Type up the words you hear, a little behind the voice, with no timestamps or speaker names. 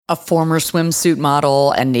A former swimsuit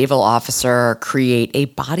model and naval officer create a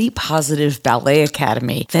body-positive ballet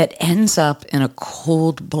academy that ends up in a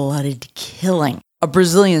cold-blooded killing. A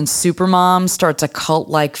Brazilian supermom starts a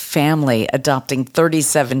cult-like family, adopting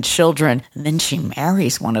 37 children, and then she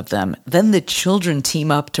marries one of them. Then the children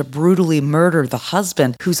team up to brutally murder the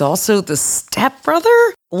husband, who's also the stepbrother?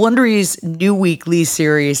 Wondery's new weekly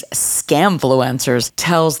series, Scamfluencers,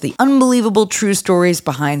 tells the unbelievable true stories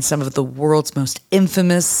behind some of the world's most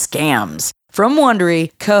infamous scams. From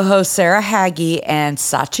Wondery, co-host Sarah Hagee and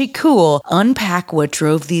Sachi Cool unpack what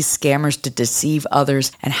drove these scammers to deceive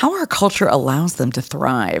others and how our culture allows them to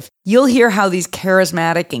thrive. You'll hear how these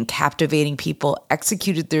charismatic and captivating people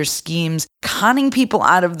executed their schemes, conning people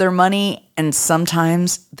out of their money and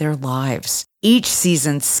sometimes their lives. Each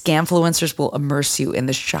season, Scamfluencers will immerse you in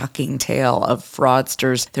the shocking tale of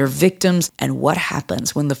fraudsters, their victims, and what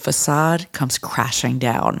happens when the facade comes crashing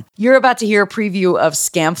down. You're about to hear a preview of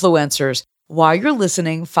Scamfluencers. While you're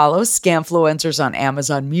listening, follow Scamfluencers on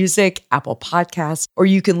Amazon Music, Apple Podcasts, or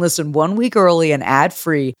you can listen 1 week early and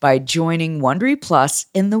ad-free by joining Wondery Plus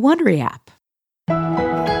in the Wondery app.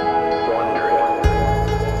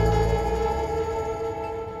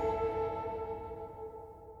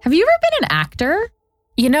 Have you ever been an actor?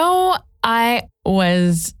 You know, I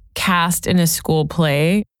was cast in a school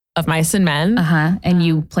play of Mice and Men. And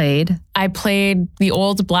you played? I played the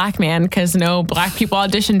old black man because no black people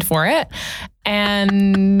auditioned for it.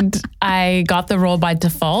 And I got the role by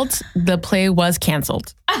default. The play was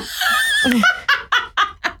canceled.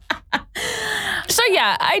 So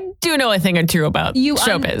yeah, I do know a thing or two about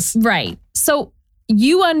showbiz. Right. So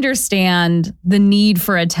you understand the need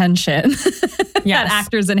for attention that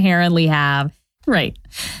actors inherently have. Right.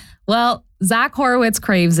 Well, Zach Horowitz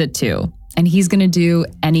craves it too. And he's going to do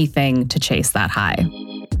anything to chase that high.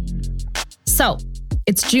 So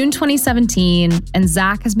it's June 2017, and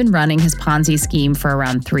Zach has been running his Ponzi scheme for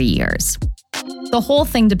around 3 years. The whole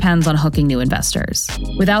thing depends on hooking new investors.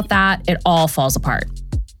 Without that, it all falls apart.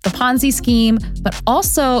 The Ponzi scheme, but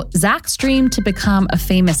also Zach's dream to become a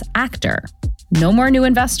famous actor. No more new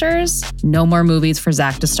investors, no more movies for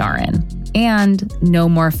Zach to star in, and no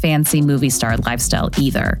more fancy movie star lifestyle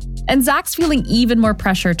either. And Zach's feeling even more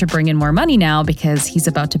pressure to bring in more money now because he's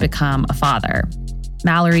about to become a father.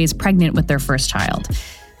 Mallory is pregnant with their first child.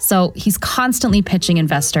 So he's constantly pitching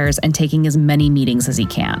investors and taking as many meetings as he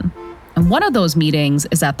can. And one of those meetings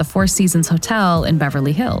is at the Four Seasons Hotel in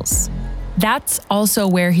Beverly Hills. That's also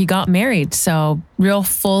where he got married. So real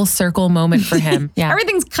full circle moment for him. Yeah.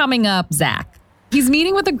 Everything's coming up, Zach. He's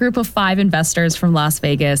meeting with a group of 5 investors from Las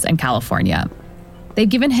Vegas and California. They've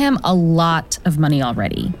given him a lot of money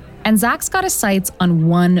already. And Zach's got his sights on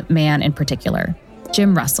one man in particular,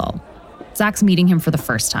 Jim Russell. Zach's meeting him for the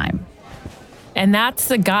first time. And that's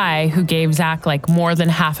the guy who gave Zach like more than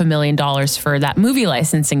 $500,000 for that movie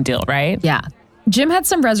licensing deal, right? Yeah. Jim had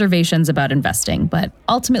some reservations about investing, but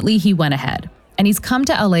ultimately he went ahead. And he's come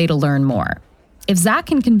to LA to learn more. If Zach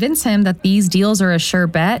can convince him that these deals are a sure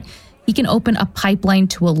bet, he can open a pipeline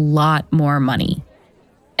to a lot more money.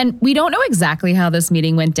 And we don't know exactly how this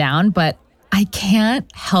meeting went down, but I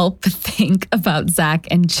can't help but think about Zach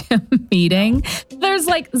and Jim meeting. There's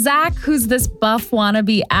like Zach, who's this buff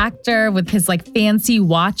wannabe actor with his like fancy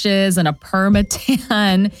watches and a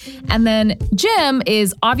permatan. And then Jim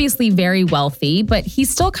is obviously very wealthy, but he's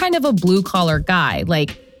still kind of a blue collar guy.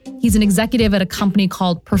 Like he's an executive at a company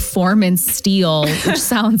called Performance Steel, which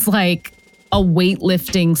sounds like a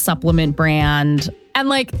weightlifting supplement brand. And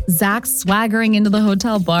like Zach's swaggering into the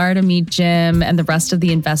hotel bar to meet Jim and the rest of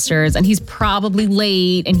the investors. And he's probably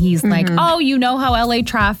late. And he's like, oh, you know how LA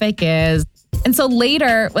traffic is. And so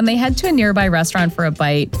later, when they head to a nearby restaurant for a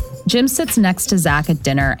bite, Jim sits next to Zach at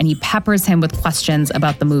dinner and he peppers him with questions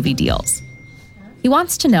about the movie deals. He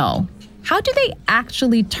wants to know, how do they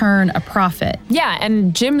actually turn a profit? Yeah,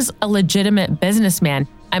 and Jim's a legitimate businessman.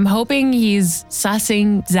 I'm hoping he's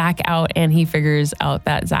sussing Zach out and he figures out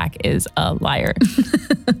that Zach is a liar.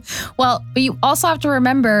 Well, but you also have to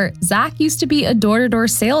remember, Zach used to be a door-to-door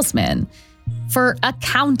salesman for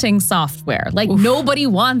accounting software. Like nobody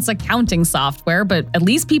wants accounting software, but at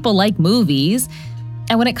least people like movies.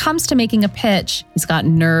 And when it comes to making a pitch, he's got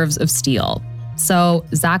nerves of steel. So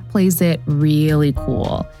Zach plays it really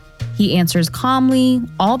cool. He answers calmly,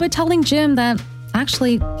 all but telling Jim that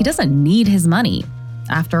actually he doesn't need his money.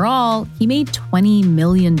 After all, he made $20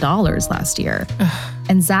 million last year.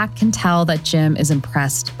 And Zach can tell that Jim is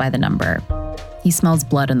impressed by the number. He smells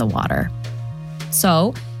blood in the water.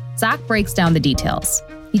 So Zach breaks down the details.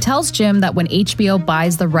 He tells Jim that when HBO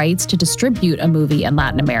buys the rights to distribute a movie in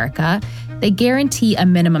Latin America, they guarantee a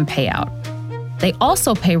minimum payout. They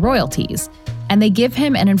also pay royalties. And they give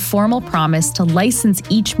him an informal promise to license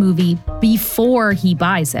each movie before he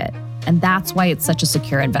buys it. And that's why it's such a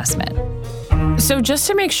secure investment. So just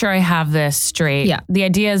to make sure I have this straight, the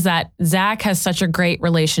idea is that Zach has such a great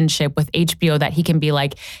relationship with HBO that he can be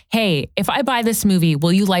like, hey, if I buy this movie,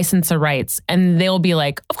 will you license the rights? And they'll be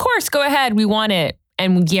like, of course, go ahead. We want it.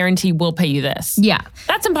 And we guarantee we'll pay you this. Yeah.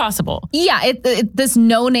 That's impossible. Yeah. This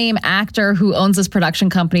no-name actor who owns this production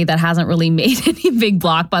company that hasn't really made any big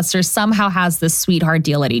blockbusters somehow has this sweetheart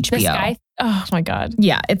deal at HBO. This guy, oh my God.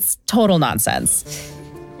 Yeah, it's total nonsense.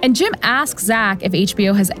 And Jim asks Zach if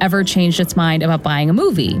HBO has ever changed its mind about buying a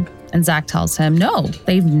movie. And Zach tells him, no,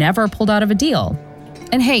 they've never pulled out of a deal.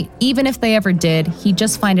 And hey, even if they ever did, he'd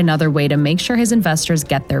just find another way to make sure his investors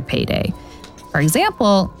get their payday. For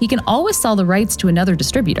example, he can always sell the rights to another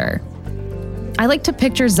distributor. I like to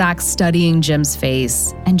picture Zach studying Jim's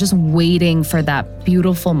face and just waiting for that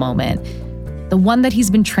beautiful moment, the one that he's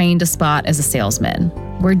been trained to spot as a salesman,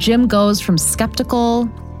 where Jim goes from skeptical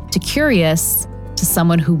to curious to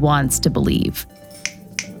someone who wants to believe.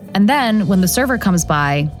 And then when the server comes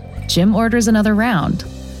by, Jim orders another round.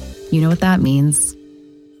 You know what that means?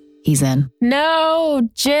 He's in. No,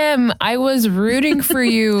 Jim, I was rooting for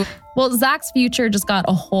you. Well, Zach's future just got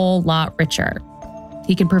a whole lot richer.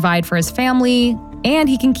 He can provide for his family, and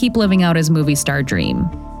he can keep living out his movie star dream.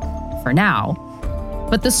 For now.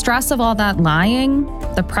 But the stress of all that lying,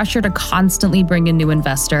 the pressure to constantly bring in new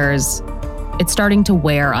investors, it's starting to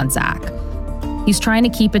wear on Zach. He's trying to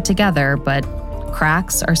keep it together, but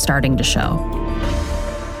cracks are starting to show.